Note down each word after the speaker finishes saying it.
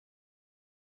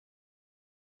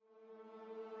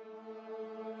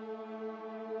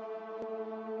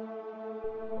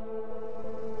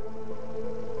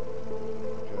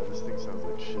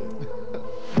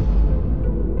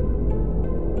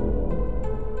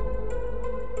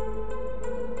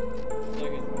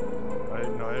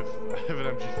have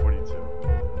an MG42.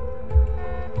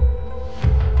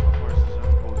 How far is the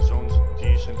zone? Oh, the zone's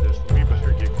decent distance. We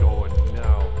better get going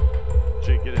now.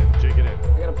 Jake, get in. Jake, get in.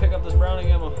 I gotta pick up this Browning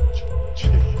ammo.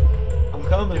 Jake. I'm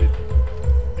coming.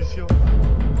 He's yo.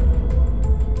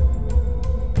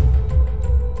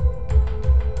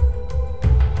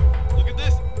 Look at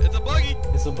this. It's a buggy.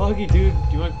 It's a buggy, dude.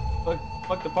 You want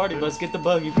fuck the party bus? Get the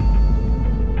buggy.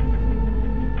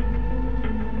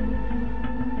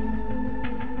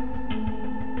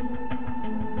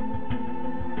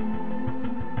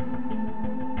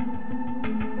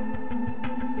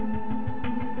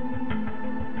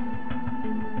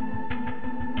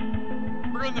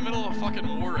 We're in the middle of a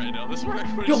fucking war right now. This is where I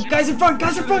put Yo, guys in front!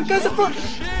 Guys in front! Guys in front!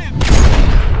 Shit.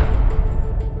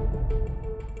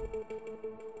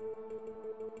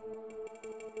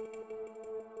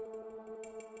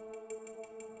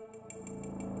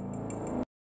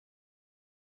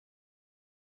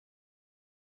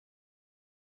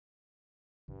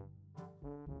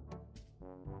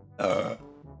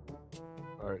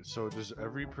 Alright, so does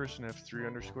every person have 3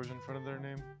 underscores in front of their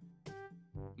name?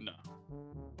 No.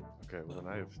 Okay, well then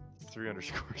I have 3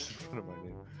 underscores in front of my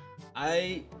name.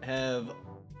 I have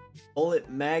Bullet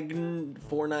Magn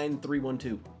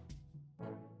 49312.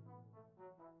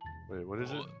 Wait, what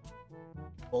is it?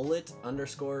 Bullet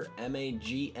underscore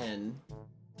MAGN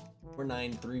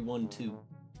 49312.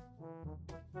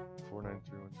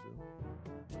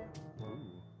 49312. Ooh.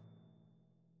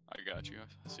 I got you.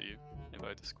 I see you.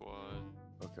 Invite the squad.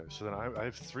 Okay, so then I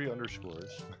have 3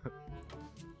 underscores.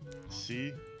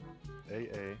 C A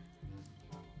A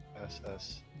S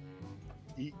S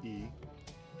E E.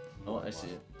 Oh, I see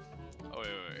it. Oh wait.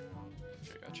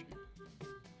 Okay, I got you.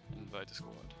 Invite the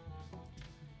squad.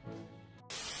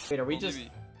 Wait, are we Well, just... maybe-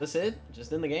 This it?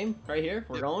 Just in the game? Right here?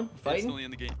 We're Yep, going? Fighting? Instantly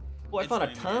in the game. Oh, I found a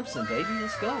Instantly in the game. Thompson, baby.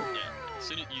 Let's go. Yeah. As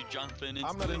soon as you jump in,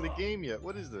 I'm not in the game yet.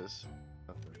 What is this?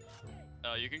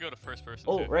 You can go to first person.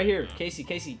 Oh, too. right here. Yeah.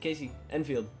 Casey.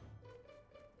 Enfield.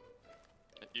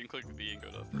 You can click V and go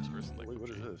to first person. Like Wait, what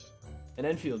is G. this? An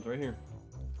Enfield right here.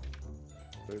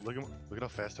 Wait, look at how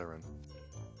fast I run.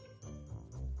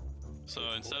 So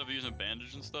instead of using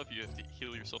bandage and stuff, you have to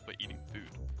heal yourself by eating food.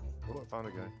 What do I found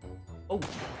a guy? Oh,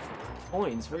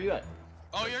 coins. Where you at?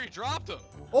 Oh, you already dropped him.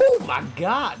 Oh my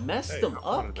God! Messed Hey, them I up,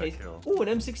 wanted that Casey. kill. Oh, an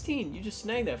M16. You just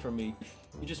snagged that from me.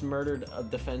 You just murdered a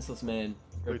defenseless man.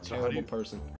 You're Wait, a so how do terrible you-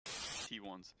 person.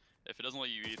 T1s. If it doesn't let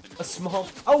you eat, then A small.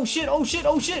 Oh shit! Oh shit!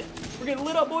 Oh shit! We're getting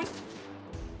lit up, boys.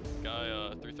 guy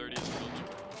 330 is killed you.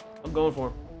 I'm going for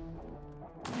him.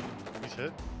 He's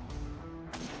hit.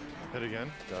 Hit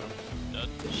again. Got him. Dead.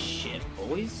 Good shit,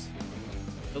 boys.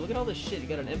 So look at all this shit. You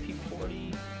got an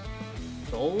MP40.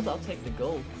 Gold? I'll take the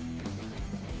gold.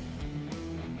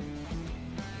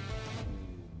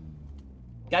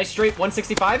 Guy straight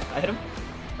 165. I hit him.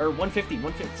 Or 150.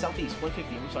 150. Southeast.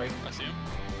 150. I'm sorry. I see him.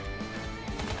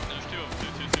 There's 2 of them.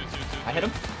 Two. I hit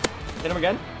him. Hit him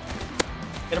again.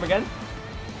 Hit him again.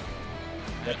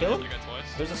 Did I kill him? Guy twice.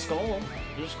 There's a skull.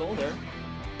 There's a skull there.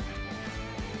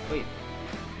 Wait.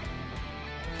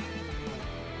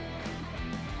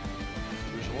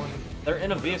 There's one. They're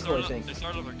in a vehicle, I think. They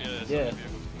started over. Yeah.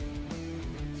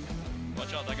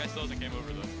 Watch out, that guy still hasn't came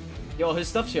over though. Yo, his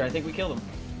stuff's here. I think we killed him.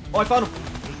 Oh, I found him.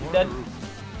 There's one Dead. on the roof.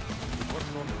 There's one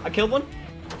on the roof. I killed one.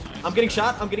 Nice. I'm getting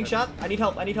shot. I'm getting shot. I need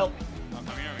help. I need help. I'm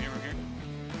here.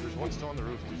 There's one still on the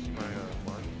roof. Do you see my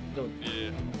mark? Go.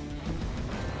 Yeah.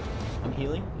 I'm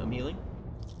healing. I'm healing.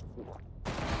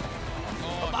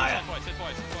 Oh, Abaya. hit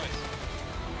twice.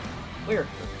 Where?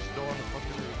 He's still on the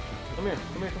fucking roof. Come here.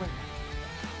 Come here. Come here.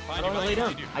 I Find don't you, want to lay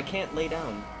down. behind you. I can't lay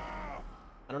down.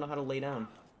 I don't know how to lay down.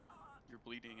 You're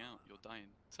bleeding out. You'll die in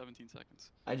 17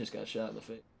 seconds. I just got shot in the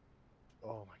face.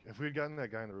 Oh my! If we had gotten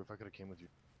that guy on the roof, I could have came with you.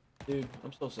 Dude,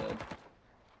 I'm so sad.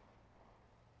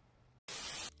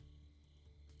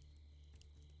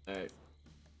 Alright.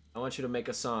 I want you to make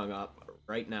a song up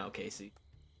right now, Casey.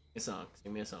 A song.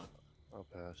 Sing me a song. I'll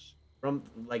pass. From,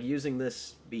 like, using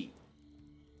this beat.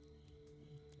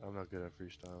 I'm not good at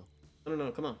freestyle.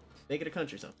 No, come on. Make it a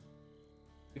country song.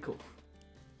 Be cool.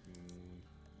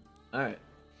 Mm, Alright.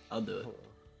 I'll do it. hold on.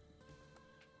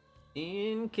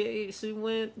 In case he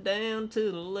went down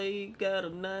to the lake, got a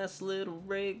nice little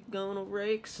rake, gonna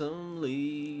rake some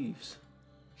leaves.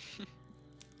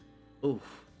 Oof.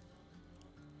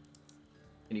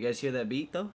 Can you guys hear that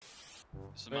beat though?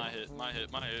 This is my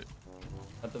hit.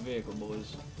 At the vehicle,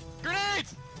 boys.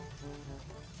 Grenades!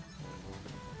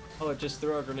 Oh, it just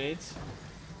threw out grenades?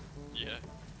 Yeah.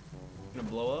 Gonna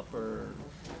blow up or?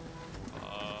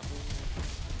 Uh.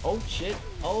 Oh shit!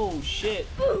 Oh shit!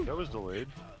 That was delayed.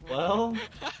 Well,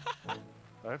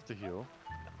 I have to heal.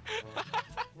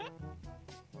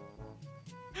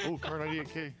 Oh, car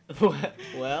 98K.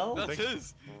 Well, That's Thanks.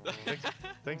 his.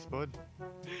 Thanks, bud.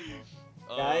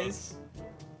 guys,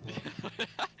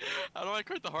 How do I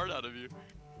quit the heart out of you?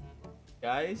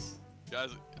 guys,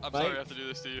 Guys, I'm Mike? sorry I have to do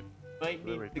this to you. might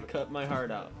need Wait. to cut my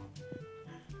heart out.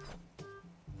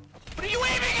 What are you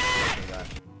aiming at?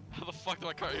 How the fuck do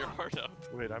I cut your heart out?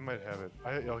 Wait, I might have it.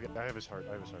 Okay, I have his heart.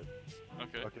 I have his heart.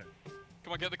 Okay. Okay.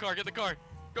 Come on, get the car, get the car.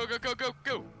 Go, go, go, go,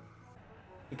 go.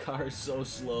 The car is so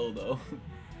slow though.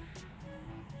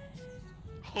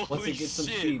 Holy Once it gets some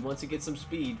shit. speed, once it gets some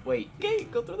speed. Wait,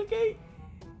 gate, go through the gate.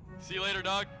 See you later,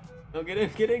 dog. No, get in,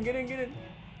 get in, get in, get in.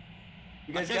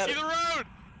 You I guys can't got see it. the road.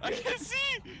 I can't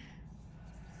see.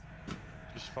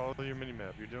 Just follow your mini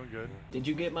map. You're doing good. Did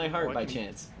you get my heart Oh, I by can-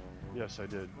 chance? Yes, I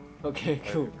did. Okay,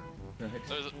 cool. Right.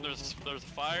 There's a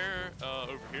fire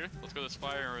over here. Let's go to this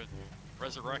fire and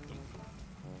resurrect them.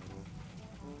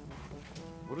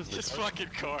 What is this? This fucking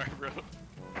car, bro.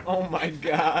 Oh my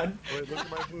god. Wait, look at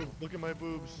my boobs. Look at my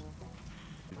boobs.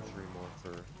 Need 3 more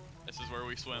for. This is where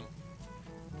we swim.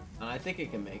 I think it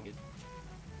can make it.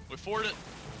 We ford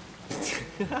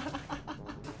it.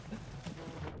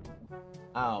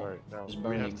 Ow. Alright, now It's we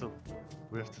burning.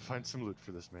 have to find some loot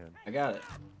for this man. I got it.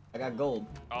 I got gold.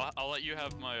 I'll let you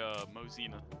have my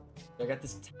Mozina. I got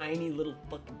this tiny little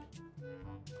fucking.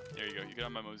 There you go. You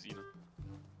got my Mozina.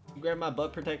 You grab my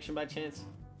butt protection by chance?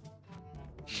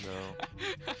 No.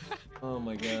 Oh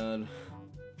my god.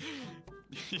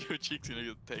 Your cheek's gonna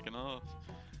get taken off.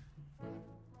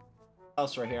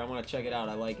 House right here. I want to check it out.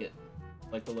 I like it.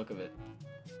 I like the look of it.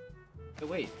 Hey,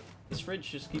 wait. This fridge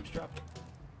just keeps dropping.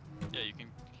 Yeah, you can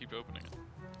keep opening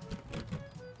it.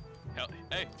 Hell,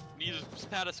 hey, need a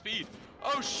pad of speed.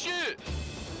 Oh shit!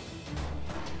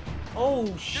 Oh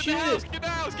Get shit! in the house! Get in the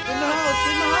house! Get Get in the house!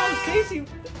 Get in the house, Casey!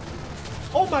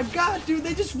 Oh my god, dude!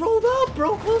 They just rolled up,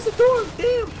 bro. Close the door.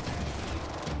 Damn.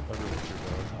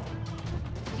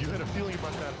 You had a feeling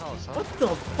about that house, huh? What the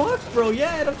fuck, bro? Yeah,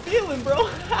 I had a feeling, bro.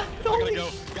 I gotta Holy go,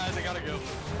 guys. I gotta go.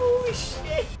 Holy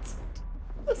shit!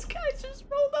 Those guys just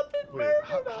rolled up and Wait, murdered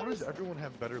how us. does everyone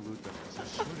have better loot than us?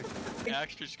 I swear to God. I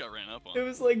actually just got ran up on. It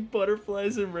was like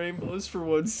butterflies and rainbows for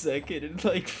 1 second and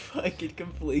like fucking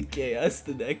complete chaos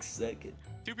the next second.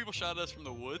 2 people shot at us from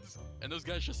the woods, and those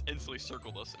guys just instantly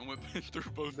circled us and went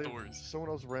through both doors. Someone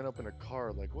else ran up in a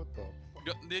car. Like, what the?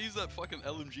 They used that fucking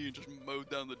LMG and just mowed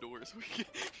down the doors.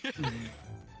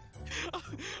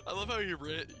 I love how you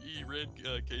ran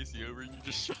Casey over and you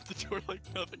just shut the door like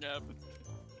nothing happened.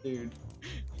 Dude,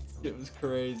 it was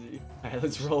crazy. Alright,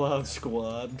 let's roll out,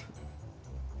 squad.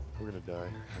 We're gonna die.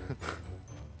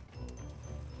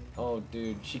 Oh,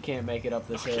 dude, she can't make it up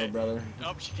this Okay. hill, brother.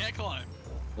 Nope, she can't climb.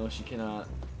 No, she cannot.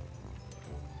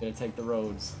 Gotta take the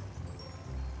roads.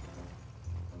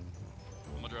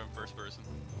 I'm gonna drive in first person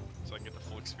so I can get the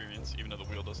full experience, even though the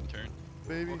wheel doesn't turn.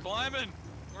 Baby. We're climbing!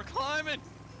 We're climbing!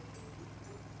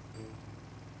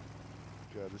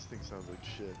 God, this thing sounds like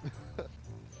shit.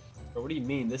 Bro, what do you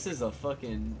mean? This is a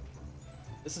fucking...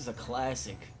 This is a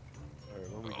classic.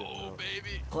 Alright, when we get Oh, out,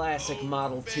 baby! Classic Oh,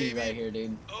 Model T baby. right here,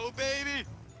 dude. Oh, baby!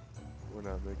 we're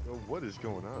not making. Oh, what is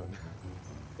going on?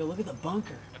 Yo, look at the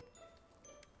bunker.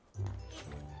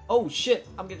 Oh, shit!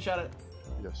 I'm getting shot at.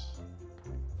 Yes.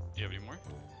 Do you have any more?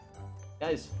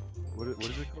 Guys, What is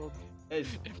it called? guys,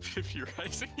 Amphibious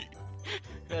rising?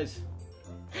 guys.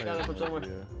 I got it from somewhere.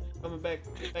 Yeah. Coming back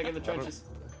in the I don't- trenches.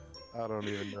 I don't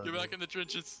even know. Get back in the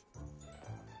trenches.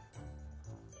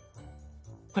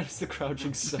 Why does the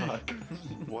crouching suck?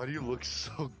 Why do you look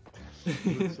so?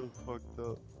 You look so fucked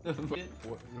up. What?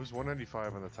 It was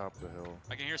 195 on the top of the hill.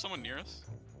 I can hear someone near us.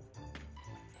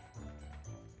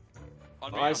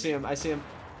 On Oh, me, I on see me. him. I see him.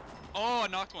 Oh, I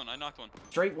knocked one. I knocked one.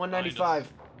 Straight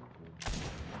 195.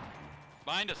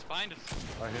 Behind us, behind us.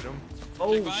 I hit him.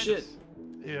 Oh Jake, behind shit! us.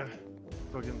 Yeah.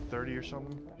 Fucking 30 or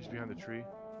something. He's behind the tree.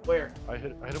 Where? I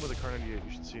hit him with a car 98.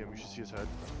 You should see him. You should see his head.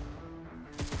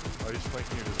 Oh, he's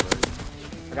flanking you to the right.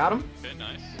 I got him. Okay,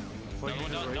 nice. Flanking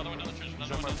Another one you to down, the right. another one down the trench, He's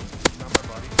another on one my, down. he's on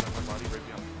my body. He's on my body right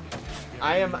behind.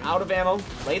 I am out of ammo.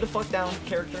 Lay the fuck down,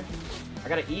 character. I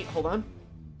gotta eat. Hold on.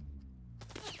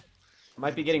 I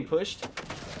might be getting pushed.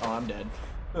 Oh, I'm dead.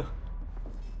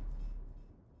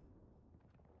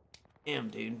 Damn,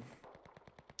 dude.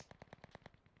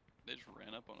 They just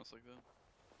ran up on us like that.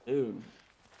 Dude,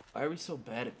 why are we so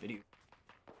bad at video?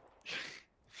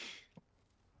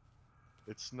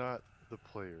 It's not the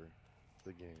player, it's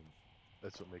the game.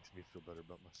 That's what makes me feel better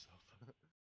about myself.